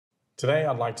Today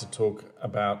I'd like to talk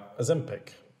about Ozempic.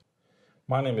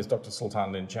 My name is Dr.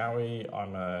 Sultan.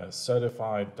 I'm a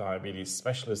certified diabetes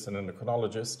specialist and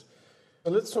endocrinologist. So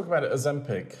let's talk about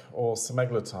Ozempic or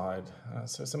semaglutide.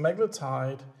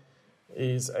 Semaglutide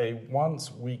is a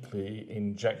once weekly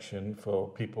injection for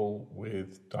people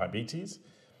with diabetes.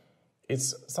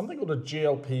 It's something called a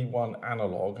GLP-1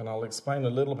 analog, and I'll explain a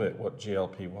little bit what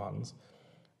GLP-1s.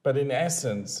 But in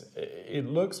essence, it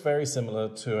looks very similar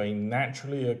to a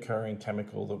naturally occurring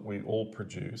chemical that we all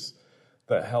produce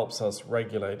that helps us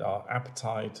regulate our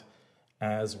appetite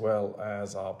as well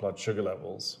as our blood sugar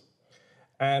levels.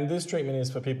 And this treatment is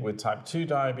for people with type 2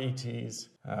 diabetes,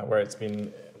 where it's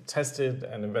been tested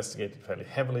and investigated fairly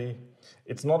heavily.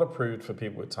 It's not approved for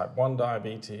people with type 1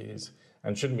 diabetes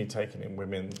and shouldn't be taken in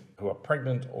women who are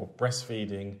pregnant or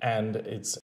breastfeeding, and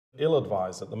it's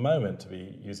ill-advised at the moment to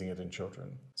be using it in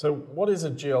children. So what is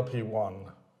a GLP-1?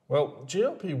 Well,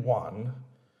 GLP-1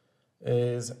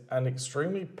 is an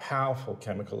extremely powerful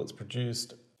chemical that's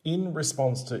produced in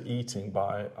response to eating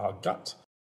by our gut.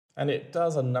 And it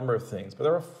does a number of things, but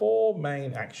there are four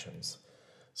main actions.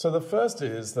 So the first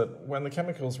is that when the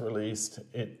chemical is released,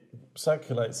 it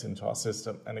circulates into our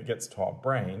system and it gets to our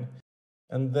brain.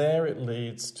 And there it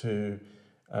leads to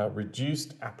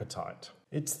reduced appetite.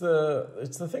 It's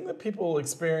the thing that people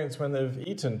experience when they've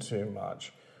eaten too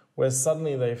much, where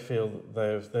suddenly they feel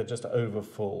they're just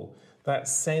overfull. That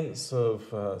sense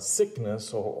of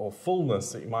sickness or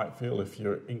fullness that you might feel if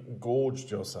you engorged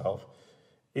yourself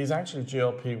is actually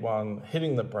GLP-1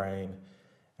 hitting the brain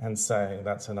and saying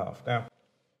that's enough. Now,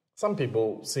 some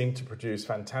people seem to produce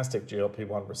fantastic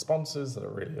GLP-1 responses that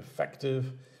are really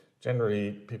effective.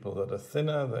 Generally, people that are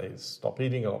thinner, they stop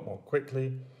eating a lot more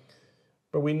quickly.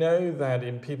 But we know that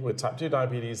in people with type 2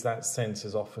 diabetes, that sense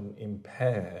is often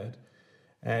impaired.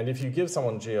 And if you give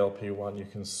someone GLP-1, you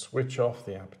can switch off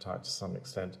the appetite to some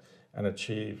extent and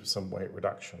achieve some weight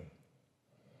reduction.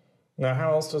 Now,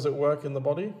 how else does it work in the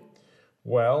body?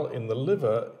 Well, in the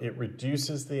liver, it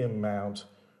reduces the amount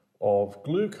of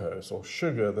glucose or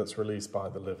sugar that's released by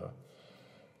the liver.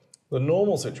 The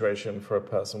normal situation for a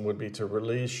person would be to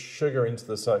release sugar into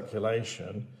the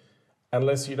circulation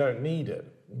unless you don't need it.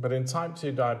 But in type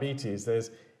 2 diabetes, there's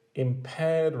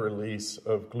impaired release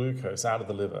of glucose out of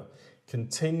the liver.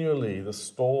 Continually, the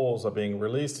stores are being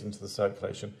released into the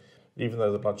circulation, even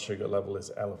though the blood sugar level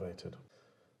is elevated.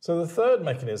 So the third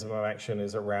mechanism of action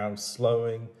is around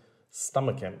slowing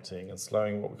stomach emptying and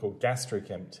slowing what we call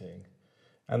gastric emptying.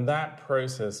 And that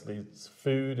process leaves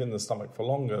food in the stomach for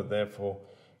longer, therefore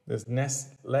there's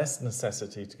less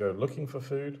necessity to go looking for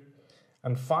food.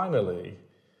 And finally,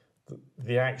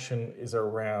 the action is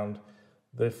around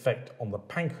the effect on the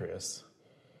pancreas,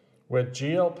 where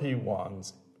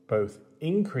GLP-1s both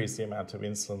increase the amount of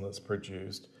insulin that's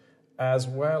produced as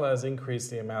well as increase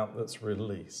the amount that's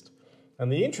released. And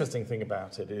the interesting thing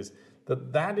about it is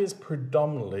that is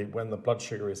predominantly when the blood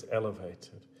sugar is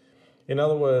elevated. In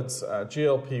other words,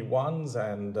 GLP-1s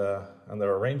and there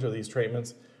are a range of these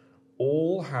treatments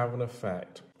all have an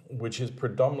effect which is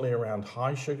predominantly around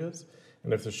high sugars.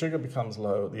 And if the sugar becomes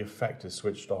low, the effect is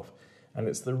switched off. And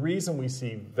it's the reason we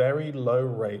see very low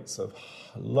rates of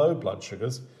low blood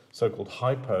sugars, so-called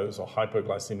hypos or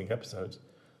hypoglycemic episodes,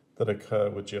 that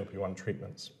occur with GLP-1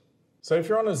 treatments. So if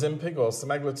you're on Ozempic or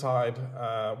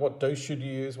semaglutide, what dose should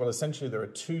you use? Well, essentially there are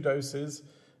two doses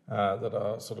that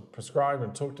are sort of prescribed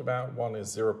and talked about. One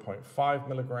is 0.5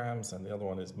 milligrams and the other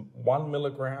one is 1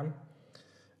 milligram.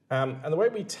 And the way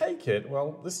we take it,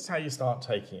 well, this is how you start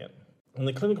taking it. In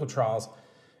the clinical trials,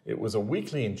 it was a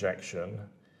weekly injection,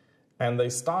 and they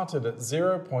started at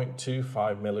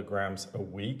 0.25 milligrams a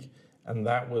week, and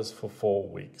that was for 4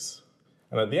 weeks.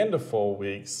 And at the end of 4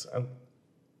 weeks, and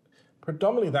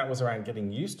predominantly that was around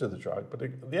getting used to the drug, but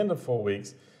at the end of 4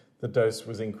 weeks, the dose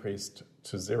was increased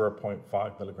to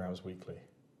 0.5 milligrams weekly.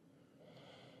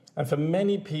 And for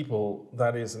many people,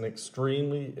 that is an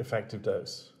extremely effective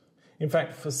dose. In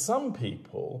fact, for some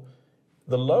people,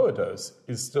 the lower dose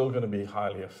is still going to be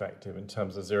highly effective in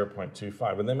terms of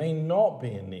 0.25, and there may not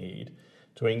be a need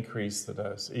to increase the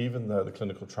dose, even though the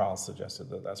clinical trials suggested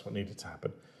that that's what needed to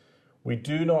happen. We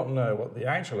do not know what the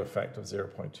actual effect of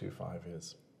 0.25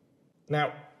 is.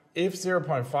 Now, if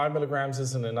 0.5 milligrams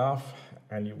isn't enough,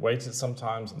 and you've waited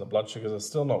sometimes and the blood sugars are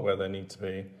still not where they need to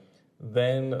be,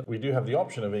 then we do have the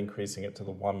option of increasing it to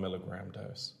the 1 milligram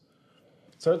dose.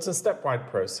 So it's a stepwise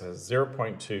process,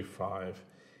 0.25,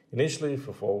 initially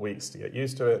for 4 weeks to get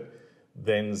used to it,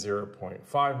 then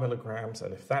 0.5 milligrams,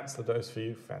 and if that's the dose for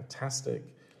you, fantastic.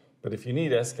 But if you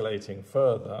need escalating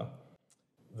further,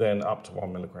 then up to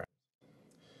 1 milligram.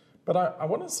 But I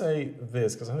want to say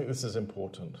this, because I think this is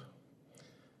important.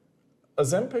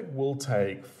 Ozempic will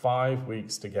take 5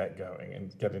 weeks to get going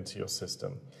and get into your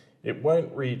system. It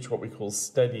won't reach what we call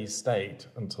steady state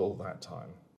until that time.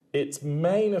 Its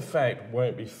main effect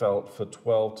won't be felt for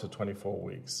 12 to 24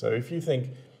 weeks. So if you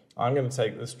think, I'm going to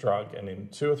take this drug and in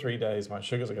 2 or 3 days my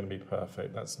sugars are going to be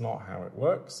perfect, that's not how it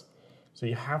works. So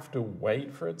you have to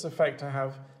wait for its effect to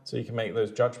have, so you can make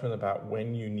those judgments about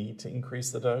when you need to increase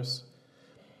the dose.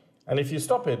 And if you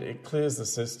stop it, it clears the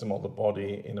system or the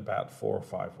body in about 4 or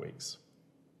 5 weeks.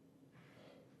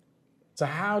 So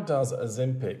how does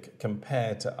Ozempic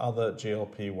compare to other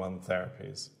GLP-1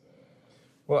 therapies?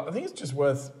 Well, I think it's just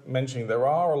worth mentioning there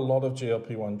are a lot of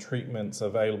GLP-1 treatments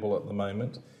available at the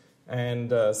moment,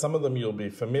 and some of them you'll be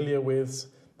familiar with.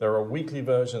 There are weekly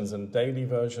versions and daily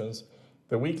versions.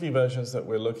 The weekly versions that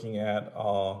we're looking at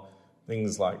are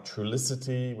things like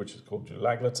Trulicity, which is called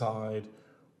dulaglutide,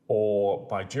 or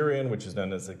Bydureon, which is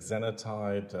known as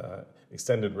exenatide,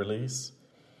 extended release.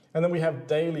 And then we have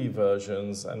daily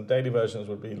versions, and daily versions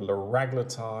would be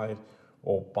liraglutide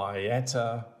or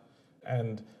Byetta,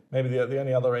 and maybe the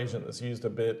only other agent that's used a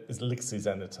bit is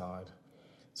lixisenatide.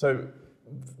 So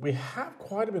we have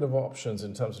quite a bit of options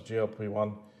in terms of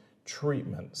GLP-1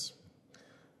 treatments.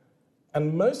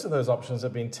 And most of those options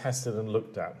have been tested and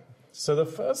looked at. So the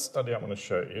first study I'm going to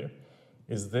show you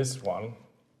is this one.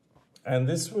 And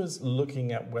this was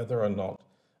looking at whether or not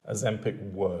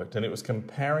Ozempic worked. And it was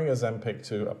comparing Ozempic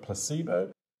to a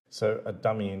placebo, so a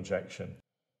dummy injection.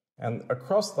 And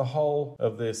across the whole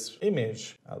of this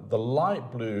image, the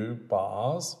light blue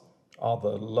bars are the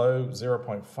low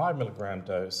 0.5 milligram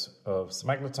dose of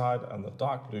semaglutide, and the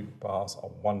dark blue bars are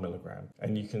 1 milligram.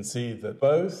 And you can see that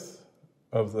both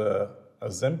of the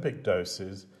Ozempic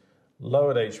doses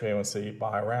lowered HbA1c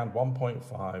by around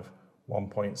 1.5,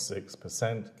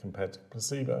 1.6% compared to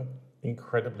placebo.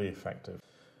 Incredibly effective.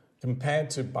 Compared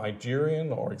to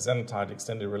Bydureon or exenatide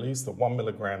extended release, the 1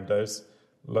 milligram dose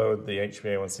lowered the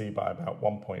HbA1c by about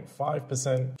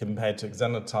 1.5% compared to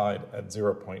exenatide at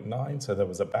 0.9. So there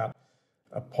was about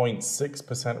a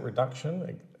 0.6%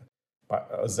 reduction.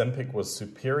 Ozempic was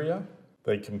superior.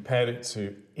 They compared it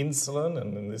to insulin,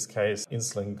 and in this case,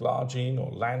 insulin glargine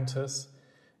or Lantus.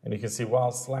 And you can see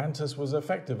whilst Lantus was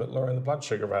effective at lowering the blood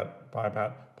sugar by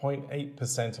about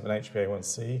 0.8% of an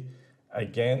HbA1c,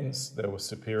 again, there was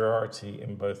superiority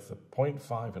in both the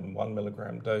 0.5 and 1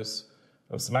 milligram dose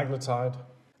of semaglutide.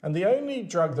 And the only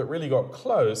drug that really got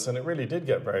close, and it really did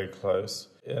get very close,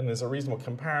 and is a reasonable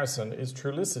comparison, is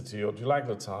Trulicity or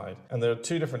dulaglutide. And there are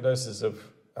 2 different doses of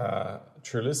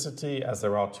Trulicity, as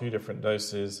there are 2 different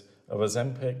doses of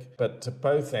Ozempic, but to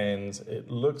both ends,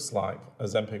 it looks like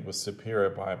Ozempic was superior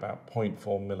by about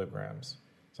 0.4 milligrams.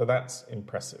 So that's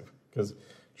impressive, because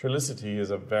Trulicity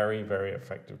is a very, very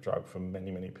effective drug for many,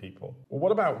 many people. Well,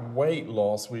 what about weight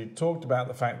loss? We talked about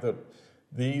the fact that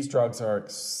these drugs are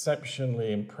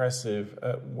exceptionally impressive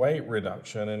at weight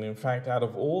reduction, and in fact, out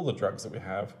of all the drugs that we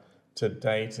have to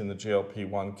date in the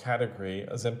GLP-1 category,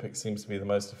 Ozempic seems to be the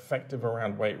most effective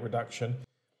around weight reduction.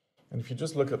 And if you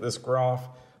just look at this graph,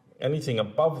 anything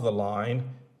above the line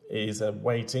is a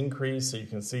weight increase. So you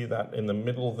can see that in the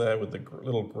middle there with the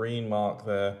little green mark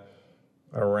there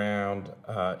around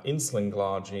insulin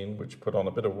glargine, which put on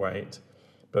a bit of weight.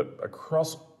 But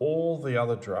across all the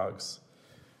other drugs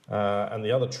and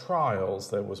the other trials,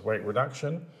 there was weight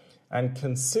reduction. And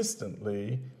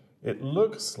consistently, it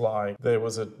looks like there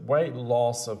was a weight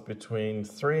loss of between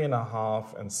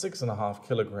 3.5 and 6.5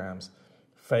 kilograms,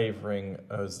 favoring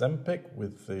Ozempic,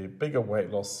 with the bigger weight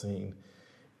loss seen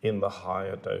in the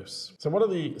higher dose. So what are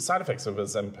the side effects of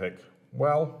Ozempic?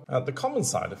 Well, the common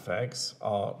side effects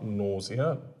are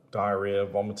nausea, diarrhea,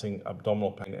 vomiting,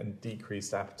 abdominal pain, and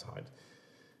decreased appetite.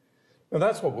 Now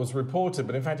that's what was reported,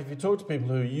 but in fact, if you talk to people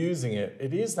who are using it,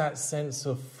 it is that sense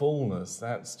of fullness.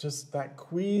 That's just that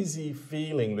queasy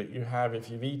feeling that you have if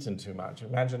you've eaten too much.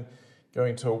 Imagine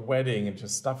going to a wedding and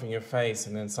just stuffing your face,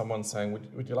 and then someone saying,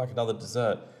 would you like another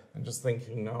dessert? And just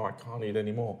thinking, no, I can't eat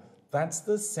anymore. That's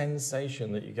the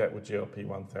sensation that you get with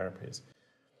GLP-1 therapies.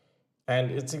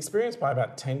 And it's experienced by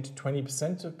about 10 to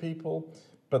 20% of people,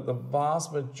 but the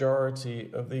vast majority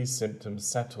of these symptoms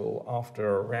settle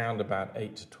after around about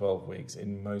 8 to 12 weeks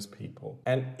in most people.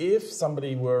 And if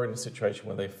somebody were in a situation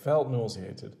where they felt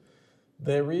nauseated,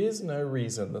 there is no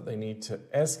reason that they need to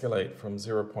escalate from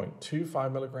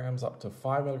 0.25 milligrams up to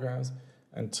 5 milligrams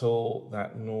until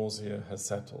that nausea has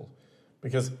settled.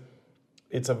 Because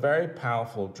it's a very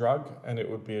powerful drug, and it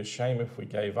would be a shame if we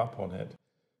gave up on it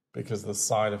because the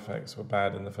side effects were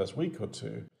bad in the first week or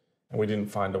two and we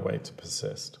didn't find a way to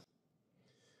persist.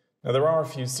 Now, there are a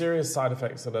few serious side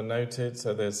effects that are noted.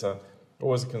 So there's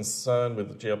always a concern with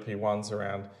the GLP-1s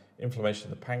around inflammation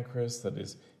of the pancreas that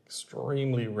is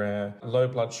extremely rare. Low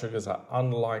blood sugars are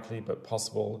unlikely but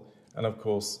possible. And of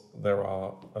course, there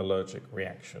are allergic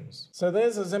reactions. So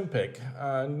there's Ozempic,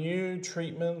 a new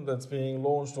treatment that's being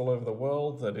launched all over the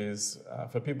world that is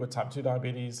for people with type 2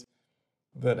 diabetes,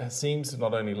 that seems to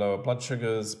not only lower blood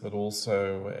sugars, but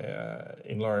also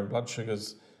in lowering blood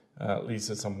sugars leads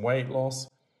to some weight loss.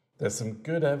 There's some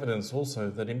good evidence also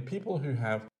that in people who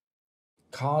have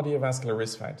cardiovascular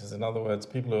risk factors, in other words,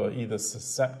 people who are either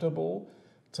susceptible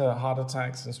to heart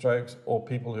attacks and strokes or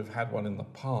people who've had one in the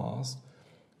past,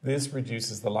 this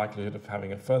reduces the likelihood of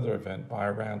having a further event by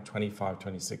around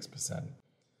 25-26%.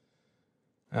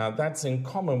 That's in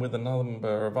common with a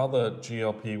number of other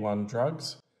GLP-1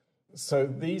 drugs. So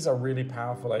these are really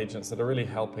powerful agents that are really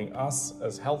helping us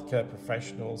as healthcare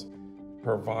professionals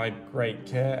provide great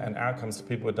care and outcomes to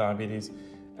people with diabetes,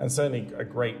 and certainly a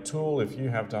great tool if you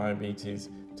have diabetes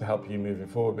to help you moving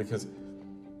forward, because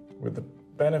with the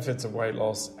benefits of weight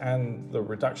loss and the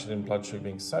reduction in blood sugar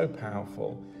being so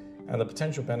powerful and the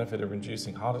potential benefit of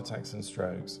reducing heart attacks and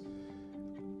strokes,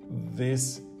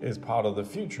 this is part of the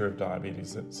future of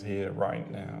diabetes that's here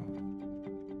right now.